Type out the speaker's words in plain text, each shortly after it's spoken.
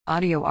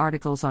Audio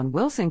articles on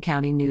Wilson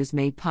County News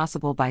made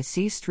possible by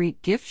C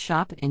Street Gift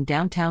Shop in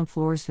downtown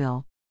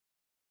Floresville.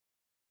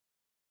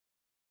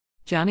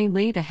 Johnny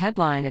Lee to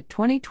headline at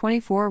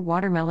 2024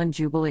 Watermelon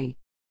Jubilee.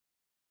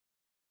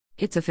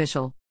 It's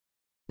official.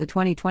 The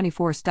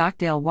 2024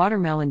 Stockdale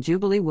Watermelon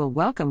Jubilee will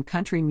welcome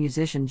country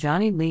musician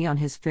Johnny Lee on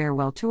his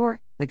farewell tour,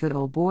 The Good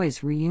Old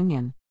Boys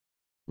Reunion.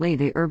 Lee,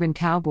 the urban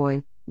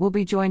cowboy, will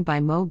be joined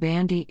by Mo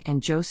Bandy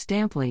and Joe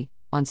Stampley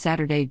on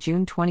Saturday,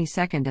 June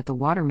 22 at the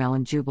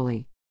Watermelon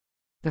Jubilee.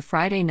 The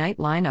Friday night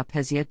lineup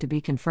has yet to be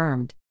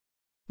confirmed.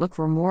 Look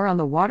for more on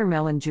the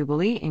Watermelon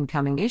Jubilee in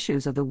coming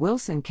issues of the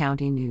Wilson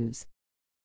County News.